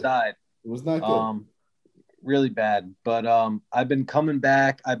almost died. It was not good. Really bad. But I've been coming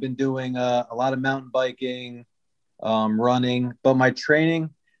back. I've been doing a lot of mountain biking, running, but my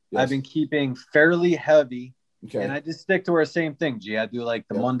training, I've been keeping fairly heavy. Okay. And I just stick to our same thing, G. I do like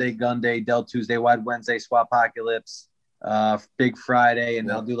the Monday gun day, Del Tuesday, Wide Wednesday, Squadpocalypse, Big Friday,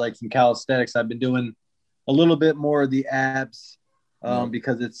 and I'll do like some calisthenics. I've been doing a little bit more of the abs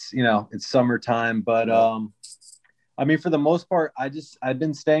because it's summertime, but I mean, for the most part, I've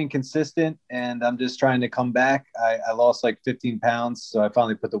been staying consistent, and I'm just trying to come back. I lost like 15 pounds, so I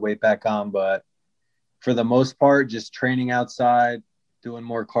finally put the weight back on. But for the most part, just training outside, doing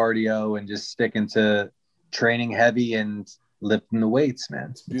more cardio, and just sticking to training heavy and lifting the weights,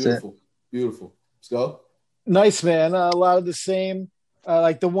 man. It's beautiful. Beautiful. Let's go. Nice, man. A lot of the same.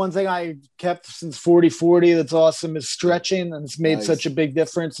 Like the one thing I kept since 40-40 that's awesome is stretching, and it's made such a big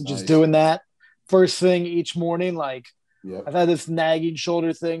difference. And just doing that first thing each morning. Like I've had this nagging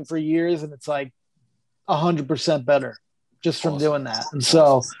shoulder thing for years, and it's like 100% better just from doing that. And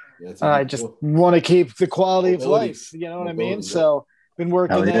so I just want to keep the quality of life. You know what I mean? So been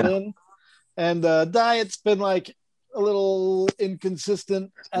working that in, and diet's been like a little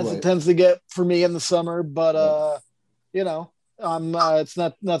inconsistent as it tends to get for me in the summer, but you know, it's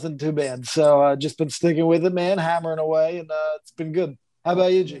nothing too bad. So just been sticking with it, man, hammering away, and it's been good. How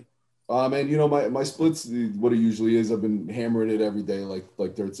about you, G? Man, you know, my splits, what it usually is, I've been hammering it every day,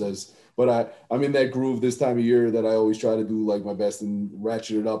 like Dirt says. But I'm in that groove this time of year that I always try to do like my best and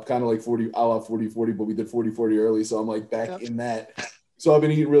ratchet it up, kind of like 40, a la 40-40, but we did 40-40 early, so I'm like back in that. So I've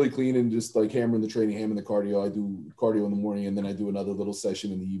been eating really clean and just like hammering the training, hammering the cardio. I do cardio in the morning, and then I do another little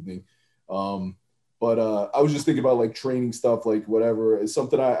session in the evening. But I was just thinking about like training stuff, like whatever. It's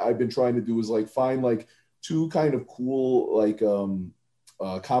something I've been trying to do is like find like two kind of cool like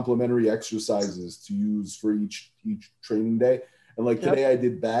complementary exercises to use for each training day. And like today I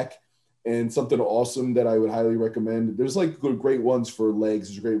did back, and something awesome that I would highly recommend. There's like great ones for legs,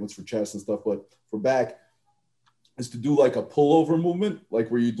 there's great ones for chest and stuff, but for back is to do like a pullover movement, like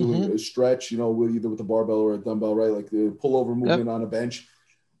where you're doing a stretch, you know, either with a barbell or a dumbbell, right? Like the pullover movement on a bench.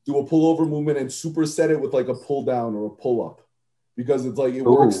 Do a pullover movement and superset it with like a pull down or a pull up, because it's like it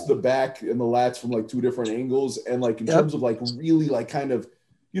works the back and the lats from like two different angles. And like in terms of like really like kind of,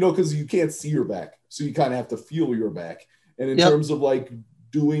 you know, because you can't see your back, so you kind of have to feel your back. And in terms of like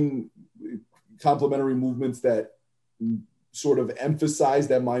doing complementary movements that sort of emphasize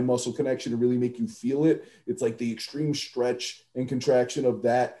that mind muscle connection and really make you feel it, it's like the extreme stretch and contraction of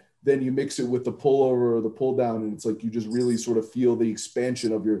that. Then you mix it with the pullover or the pull down, and it's like you just really sort of feel the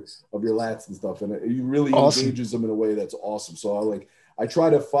expansion of your lats and stuff, and it really engages them in a way that's awesome. So I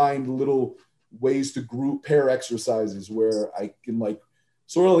try to find little ways to group pair exercises where I can like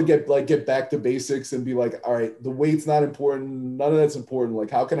sort of get back to basics and be like, all right, the weight's not important, none of that's important.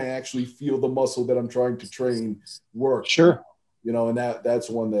 Like, how can I actually feel the muscle that I'm trying to train work? Sure. You know, and that's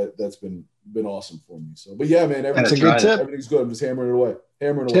one that's been awesome for me. So, but yeah, man, that's a good tip. Everything's good. I'm just hammering it away.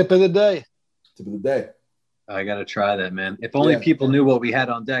 Tip of the day. Tip of the day. I got to try that, man. If only people knew what we had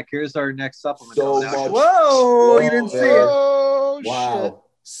on deck. Here's our next supplement. So much. Whoa, you didn't see it. Wow. Shit.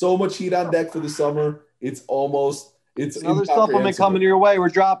 So much heat on deck for the summer. It's another supplement coming your way. We're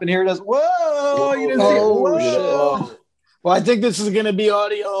dropping here. It does. Whoa, you didn't see it. Whoa. Well, I think this is going to be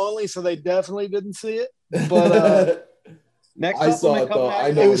audio only, so they definitely didn't see it. But next I saw it though.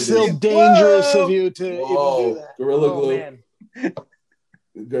 I know it was still dangerous of you to even do that. Gorilla Glue. Man.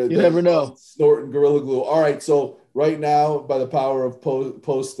 You never know. Snorting Gorilla Glue. All right, so right now, by the power of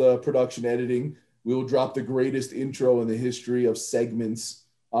post production editing, we will drop the greatest intro in the history of segments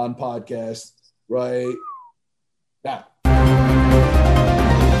on podcast right now.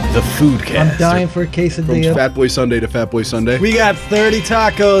 The Foodcast. I'm dying for a quesadilla. From Fat Boy Sunday to Fat Boy Sunday. We got 30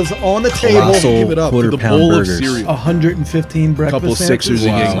 tacos on the table. Give it up to the bowl burgers. Of cereal. 115 breakfast couple Sixers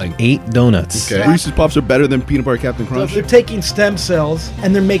sandwiches. again, like 8 donuts. Okay. Reese's Pops are better than Peanut Butter Captain Crunch. So they're taking stem cells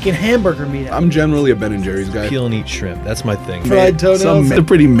and they're making hamburger meat out. I'm generally a Ben & Jerry's guy. Peel and eat shrimp. That's my thing. Fried toenails. They're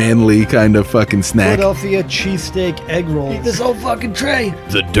pretty manly kind of fucking snack. Philadelphia cheesesteak egg rolls. Eat this whole fucking tray.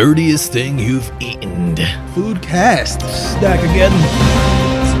 The dirtiest thing you've eaten. Foodcast. Snack again.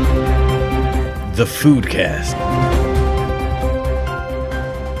 The Foodcast.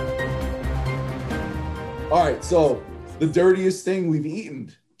 All right, so the dirtiest thing we've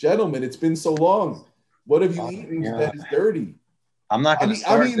eaten. Gentlemen, it's been so long. What have you eaten that is dirty? I'm not going to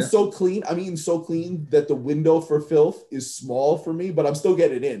start. I'm eating so clean. I'm eating so clean that the window for filth is small for me, but I'm still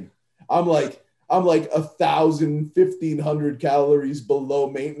getting in. I'm like 1,000, 1,500 calories below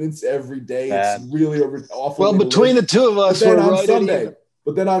maintenance every day. It's really awful. Well, between the two of us, we're right Sunday.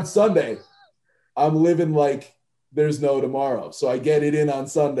 But then on Sunday, I'm living like there's no tomorrow. So I get it in on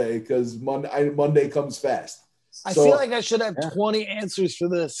Sunday because Monday comes fast. I feel like I should have 20 answers for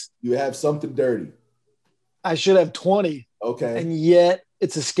this. You have something dirty. I should have 20. Okay. And yet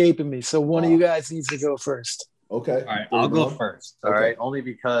it's escaping me. So one of you guys needs to go first. Okay. All right. I'll go first. All right. Only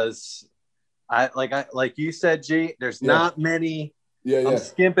because like you said, G, there's not many. Yeah. I'm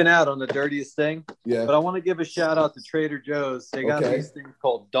skimping out on the dirtiest thing. Yeah. But I want to give a shout out to Trader Joe's. They got these things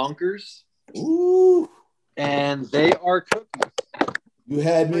called dunkers. Ooh. and they are cookies. You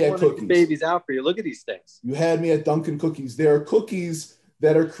had me at cookies. Babies out for you. Look at these things. You had me at Dunkin' Cookies. They are cookies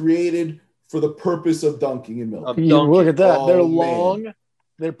that are created for the purpose of dunking in milk. Look at that. They're long. Man.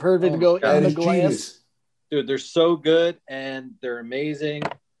 They're perfect to go in the glass. Genius. Dude, they're so good and they're amazing.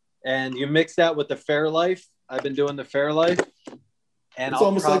 And you mix that with the Fairlife. I've been doing the Fairlife. And it's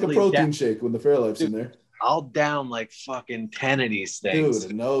almost like a protein shake when the Fairlife's in there. I'll down like fucking 10 of these things.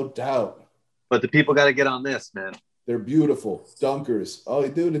 Dude, no doubt. But the people got to get on this, man. They're beautiful. Dunkers. Oh,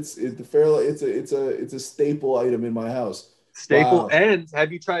 dude, the Fairlife. It's a staple item in my house. Staple. Wow. And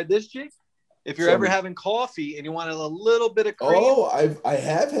have you tried this, Jake? If you're ever having coffee and you want a little bit of cream. Oh, I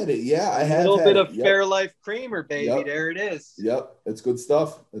have had it. Yeah, I have. A little bit of Fairlife creamer, baby. Yep. There it is. Yep, it's good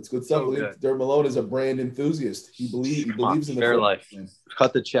stuff. That's good stuff. So good. Dirt Malone is a brand enthusiast. He believes in the Fairlife.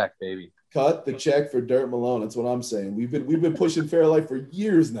 Cut the check, baby. Cut the check for Dirt Malone. That's what I'm saying. We've been pushing Fairlife for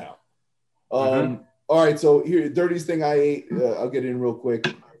years now. All right, so here, dirtiest thing I ate. I'll get in real quick.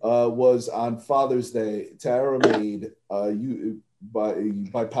 Was on Father's Day. Tara made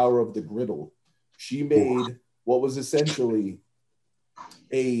by power of the griddle. She made what was essentially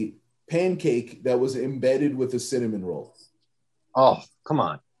a pancake that was embedded with a cinnamon roll. Oh, come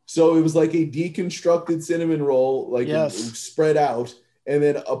on. So it was like a deconstructed cinnamon roll, like spread out, and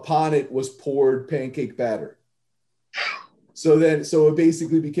then upon it was poured pancake batter. So it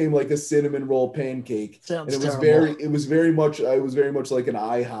basically became like a cinnamon roll pancake. Sounds and it was terrible. very much like an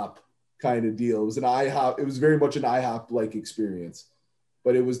IHOP kind of deal. It was very much an IHOP like experience.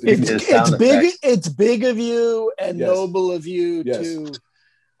 But it was it's big of you and noble of you to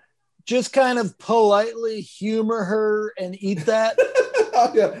just kind of politely humor her and eat that.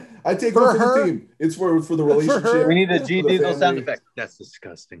 Yeah, I take one for the team. It's for the relationship. We need a G Diesel sound effect. That's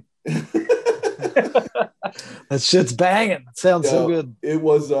disgusting. That shit's banging. It sounds so good. It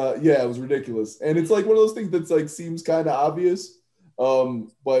was it was ridiculous. And it's like one of those things that's like seems kind of obvious,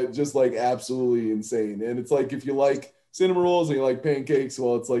 but just like absolutely insane. And it's like if you like cinnamon rolls and you like pancakes,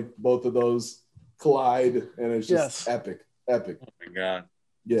 well, it's like both of those collide, and it's just epic. Oh my god!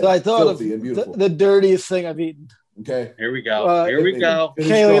 Yeah. So I thought of the dirtiest thing I've eaten. Okay, here we go. Here we go.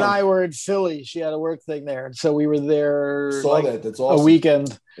 Kaylee and I were in Philly. She had a work thing there, and so we were there. That's awesome. A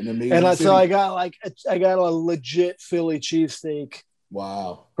weekend. An amazing so I got a legit Philly cheesesteak.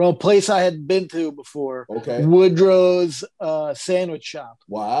 Wow. From a place I had been to before. Okay. Woodrow's sandwich shop.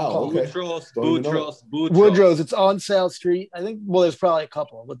 Wow. Okay. Woodrow's. It's on South Street. I think, there's probably a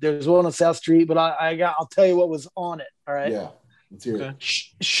couple, but there's one on South Street. But I'll tell you what was on it. All right. Yeah. Let's hear it.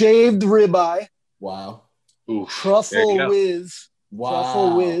 Shaved ribeye. Wow. Oof. Truffle whiz. Wow.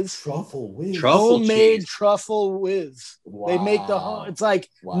 Truffle whiz. Homemade truffle whiz. Wow. They make it's like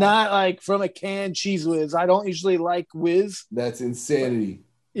not like from a canned cheese whiz. I don't usually like whiz. That's insanity.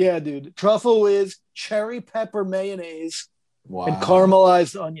 Yeah, dude. Truffle whiz, cherry pepper mayonnaise, and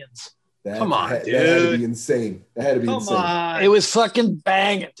caramelized onions. Come on, dude. That had to be insane. Come on. It was fucking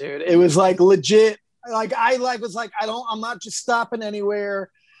banging, dude. It was like legit. Like I'm not just stopping anywhere.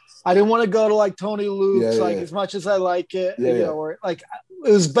 I didn't want to go to like Tony Luke's, as much as I like it, or like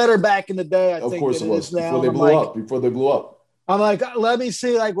it was better back in the day. I think course than it was now. Before they blew up. I'm like, let me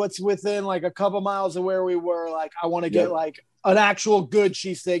see like what's within like a couple miles of where we were. Like, I want to get like an actual good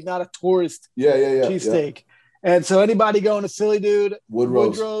cheesesteak, not a tourist cheesesteak. And so anybody going to Philly, dude,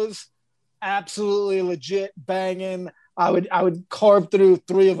 Woodrow's, absolutely legit banging. I would carve through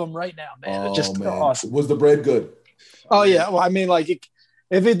 3 of them right now, man. It's just awesome. Was the bread good? Oh yeah. Well, I mean, like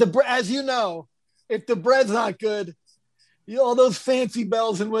as you know, if the bread's not good, all those fancy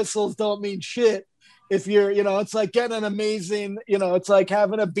bells and whistles don't mean shit. If you're, it's like getting an amazing, it's like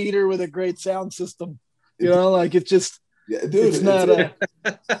having a beater with a great sound system. Like it's just, dude, it's not the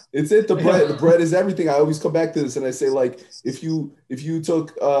bread. The bread is everything. I always come back to this and I say, like, if you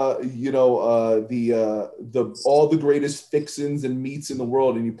took all the greatest fixins and meats in the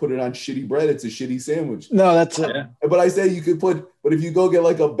world and you put it on shitty bread, it's a shitty sandwich. No, that's it. But I say but if you go get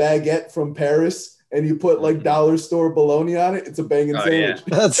like a baguette from Paris and you put like dollar store bologna on it, it's a banging sandwich.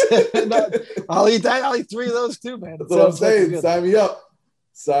 Yeah. That's it. I'll eat that. I'll eat 3 of those too, man. That's what I'm saying. Sign me up.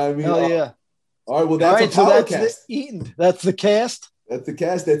 Yeah. All right, well, that's a PowerKast. That's the cast. That's the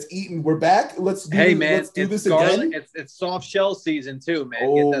cast. That's eaten. We're back. Let's do this again. It's soft shell season too,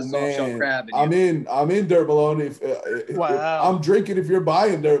 man. Get that soft shell crab. I'm in Dirt Malone. If I'm drinking, if you're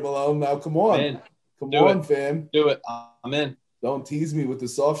buying Dirt Malone, now come on, fam. Do it. I'm in. Don't tease me with the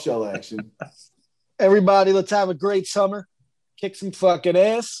soft shell action. Everybody, let's have a great summer. Kick some fucking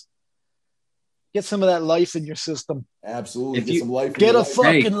ass. Get some of that life in your system. Absolutely. Get some life. Get a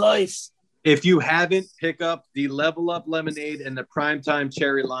fucking life. If you haven't, pick up the Level Up Lemonade and the Primetime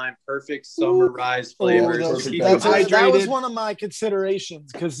Cherry Lime. Perfect summer rise flavors. That was one of my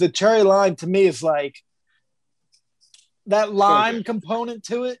considerations because the cherry lime to me is like that lime component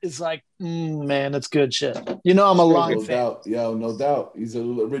to it is like, man, that's good shit. You know, I'm a lime fan. Doubt. Yeah, no doubt. He's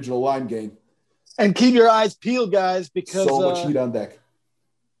an original lime gang. And keep your eyes peeled, guys, because so much heat on deck.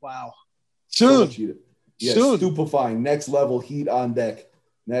 Wow. Soon. So much heat. Yeah, soon. Stupefying. Next level heat on deck.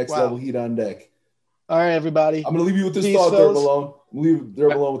 Level heat on deck. All right, everybody. I'm going to leave you with this thought, Derb Malone. Leave Derb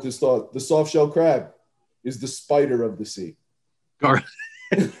Malone with this thought. The soft shell crab is the spider of the sea.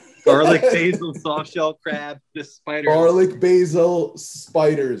 Garlic basil soft shell crab, the spider. Garlic basil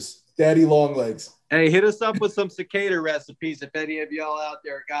spiders. Daddy long legs. Hey, hit us up with some cicada recipes if any of y'all out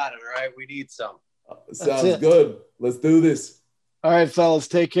there got it. All right, we need some. Sounds good. Let's do this. All right, fellas,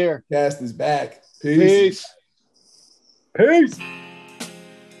 take care. Cast is back. Peace. Peace.